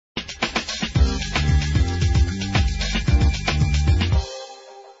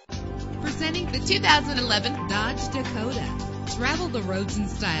2011 Dodge Dakota. Travel the roads in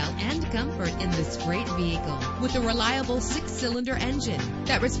style and comfort in this great vehicle with a reliable 6-cylinder engine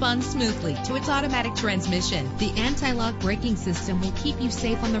that responds smoothly to its automatic transmission. The anti-lock braking system will keep you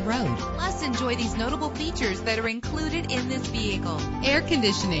safe on the road. Plus, enjoy these notable features that are included in this vehicle: air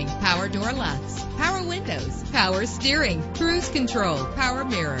conditioning, power door locks, power windows, power steering, cruise control, power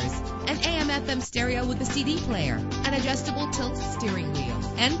mirrors, an AM/FM stereo with a CD player, an adjustable tilt steering wheel.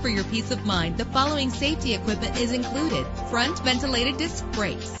 And for your peace of mind, the following safety equipment is included: front ventilated disc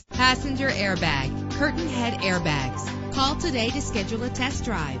brakes, passenger airbag, curtain head airbags. Call today to schedule a test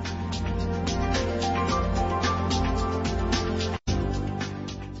drive.